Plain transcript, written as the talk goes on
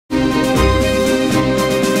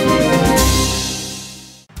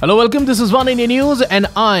Hello, welcome. This is Oneindia News and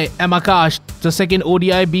I am Akash. The second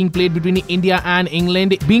ODI being played between India and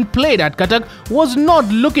England being played at Cuttack was not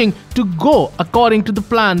looking to go according to the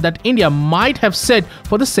plan that India might have set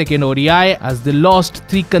for the second ODI as they lost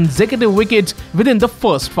 3 consecutive wickets within the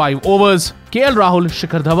first 5 overs. KL Rahul,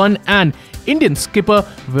 Shikhar Dhawan and Indian skipper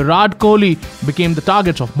Virat Kohli became the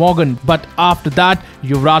targets of Morgan. But after that,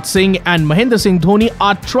 Yuvraj Singh and Mahendra Singh Dhoni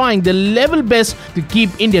are trying their level best to keep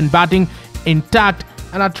Indian batting intact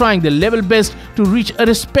and are trying their level best to reach a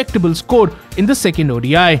respectable score in the second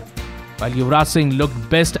ODI. While Yuvraj Singh looked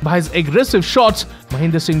best by his aggressive shots,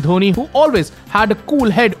 Mahendra Singh Dhoni, who always had a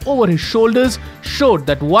cool head over his shoulders, showed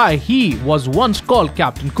that why he was once called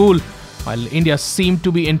Captain Cool. While India seemed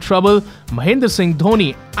to be in trouble, Mahendra Singh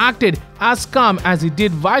Dhoni acted as calm as he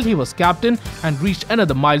did while he was captain and reached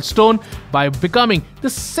another milestone by becoming the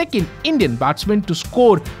second Indian batsman to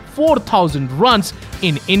score 4,000 runs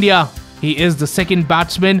in India. He is the second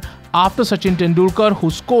batsman after Sachin Tendulkar,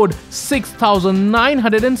 who scored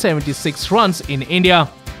 6,976 runs in India.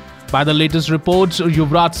 By the latest reports,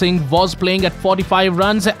 Yuvraj Singh was playing at 45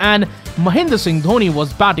 runs and Mahendra Singh Dhoni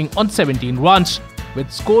was batting on 17 runs,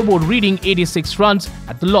 with scoreboard reading 86 runs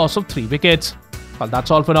at the loss of 3 wickets. Well,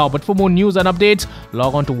 that's all for now, but for more news and updates,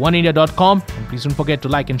 log on to oneindia.com and please don't forget to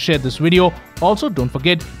like and share this video. Also, don't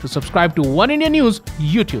forget to subscribe to Oneindia News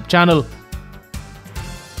YouTube channel.